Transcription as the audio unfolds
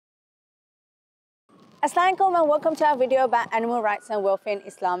Assalamualaikum and welcome to our video about animal rights and welfare in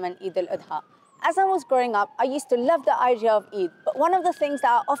Islam and Eid al-Adha. As I was growing up, I used to love the idea of Eid, but one of the things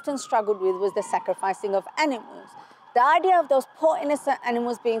that I often struggled with was the sacrificing of animals. The idea of those poor innocent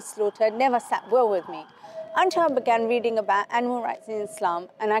animals being slaughtered never sat well with me, until I began reading about animal rights in Islam,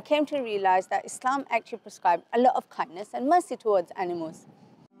 and I came to realize that Islam actually prescribed a lot of kindness and mercy towards animals.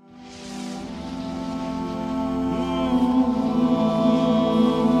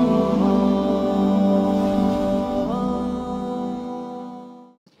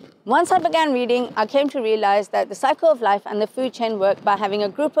 Once I began reading, I came to realize that the cycle of life and the food chain work by having a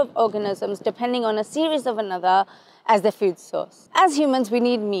group of organisms depending on a series of another as the food source. As humans, we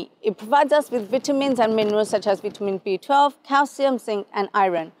need meat. It provides us with vitamins and minerals such as vitamin B12, calcium, zinc, and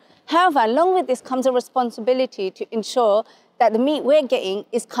iron. However, along with this comes a responsibility to ensure that the meat we're getting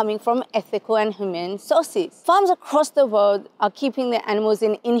is coming from ethical and humane sources. Farms across the world are keeping their animals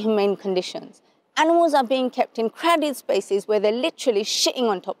in inhumane conditions. Animals are being kept in crowded spaces where they're literally shitting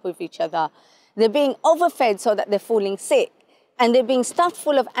on top of each other. They're being overfed so that they're falling sick. And they're being stuffed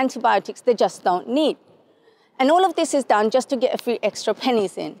full of antibiotics they just don't need. And all of this is done just to get a few extra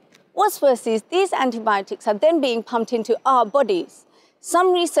pennies in. What's worse is these antibiotics are then being pumped into our bodies.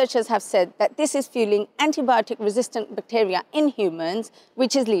 Some researchers have said that this is fueling antibiotic-resistant bacteria in humans,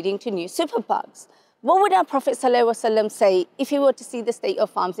 which is leading to new superbugs. What would our Prophet ﷺ say if he were to see the state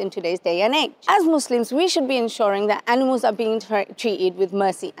of farms in today's day and age? As Muslims, we should be ensuring that animals are being treated with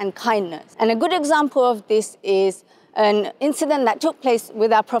mercy and kindness. And a good example of this is an incident that took place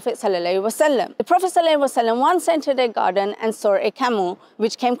with our Prophet ﷺ. The Prophet ﷺ once entered a garden and saw a camel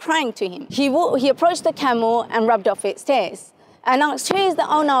which came crying to him. He approached the camel and rubbed off its tears and asked, "Who is the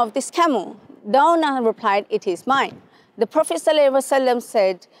owner of this camel?" The owner replied, "It is mine." The Prophet ﷺ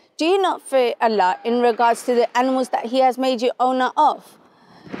said, "Do you not fear Allah in regards to the animals that He has made you owner of?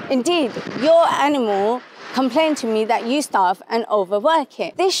 Indeed, your animal complained to me that you starve and overwork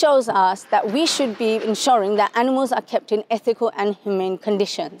it." This shows us that we should be ensuring that animals are kept in ethical and humane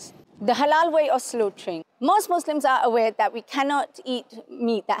conditions. The halal way of slaughtering. Most Muslims are aware that we cannot eat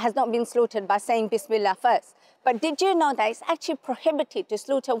meat that has not been slaughtered by saying Bismillah first. But did you know that it's actually prohibited to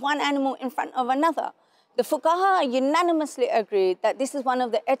slaughter one animal in front of another? The fuqaha unanimously agreed that this is one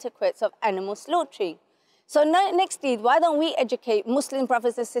of the etiquettes of animal slaughtering. So next Eid, why don't we educate Muslim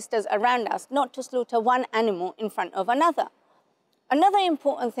brothers and sisters around us not to slaughter one animal in front of another? Another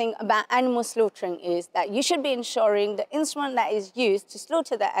important thing about animal slaughtering is that you should be ensuring the instrument that is used to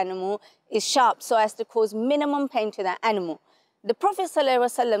slaughter the animal is sharp so as to cause minimum pain to the animal. The Prophet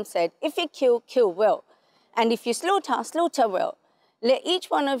ﷺ said, "If you kill, kill well. And if you slaughter, slaughter well. Let each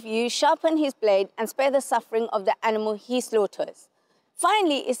one of you sharpen his blade and spare the suffering of the animal he slaughters."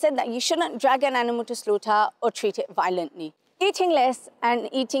 Finally, it said that you shouldn't drag an animal to slaughter or treat it violently. Eating less and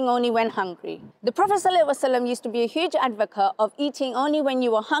eating only when hungry. The Prophet ﷺ used to be a huge advocate of eating only when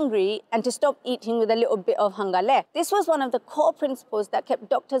you were hungry and to stop eating with a little bit of hunger left. This was one of the core principles that kept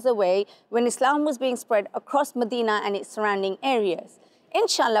doctors away when Islam was being spread across Medina and its surrounding areas.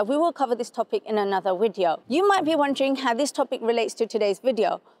 Inshallah, we will cover this topic in another video. You might be wondering how this topic relates to today's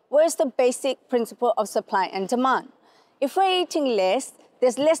video. What is the basic principle of supply and demand? If we're eating less,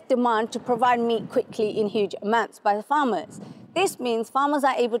 there's less demand to provide meat quickly in huge amounts by the farmers. This means farmers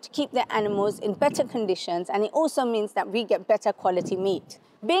are able to keep their animals in better conditions, and it also means that we get better quality meat.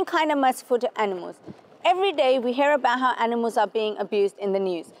 Being kind and merciful to animals. Every day we hear about how animals are being abused in the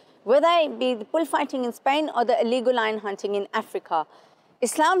news, whether it be the bullfighting in Spain or the illegal lion hunting in Africa.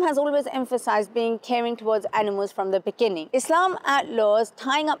 Islam has always emphasized being caring towards animals from the beginning. Islam outlaws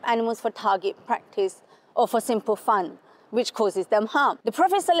tying up animals for target practice or for simple fun, which causes them harm. The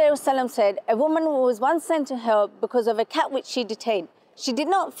Prophet ﷺ said, a woman was once sent to hell because of a cat which she detained. She did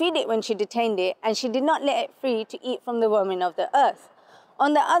not feed it when she detained it, and she did not let it free to eat from the vermin of the earth.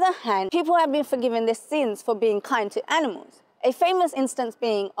 On the other hand, people have been forgiven their sins for being kind to animals. A famous instance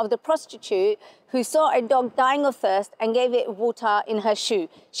being of the prostitute who saw a dog dying of thirst and gave it water in her shoe.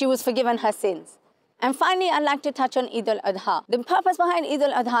 She was forgiven her sins. And finally, I'd like to touch on Eid al-Adha. The purpose behind Eid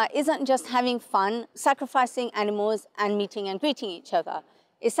al-Adha isn't just having fun, sacrificing animals and meeting and greeting each other.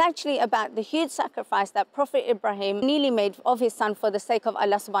 It's actually about the huge sacrifice that Prophet Ibrahim nearly made of his son for the sake of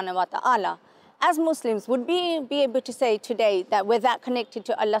Allah subhanahu wa ta'ala. As Muslims, would we be able to say today that we're that connected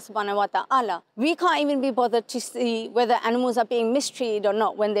to Allah subhanahu wa ta'ala? We can't even be bothered to see whether animals are being mistreated or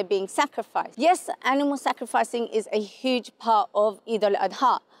not when they're being sacrificed. Yes, animal sacrificing is a huge part of Eid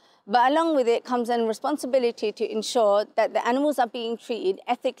al-Adha, but along with it comes a responsibility to ensure that the animals are being treated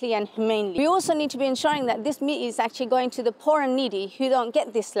ethically and humanely. We also need to be ensuring that this meat is actually going to the poor and needy who don't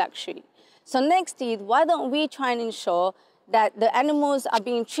get this luxury. So next Eid, why don't we try and ensure that the animals are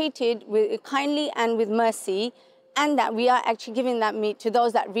being treated with kindly and with mercy, and that we are actually giving that meat to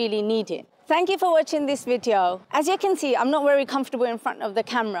those that really need it. Thank you for watching this video. As you can see, I'm not very comfortable in front of the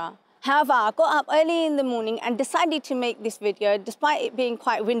camera. However, I got up early in the morning and decided to make this video despite it being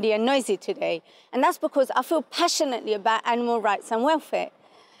quite windy and noisy today. And that's because I feel passionately about animal rights and welfare.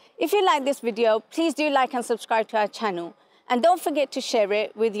 If you like this video, please do like and subscribe to our channel. And don't forget to share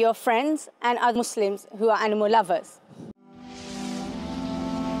it with your friends and other Muslims who are animal lovers.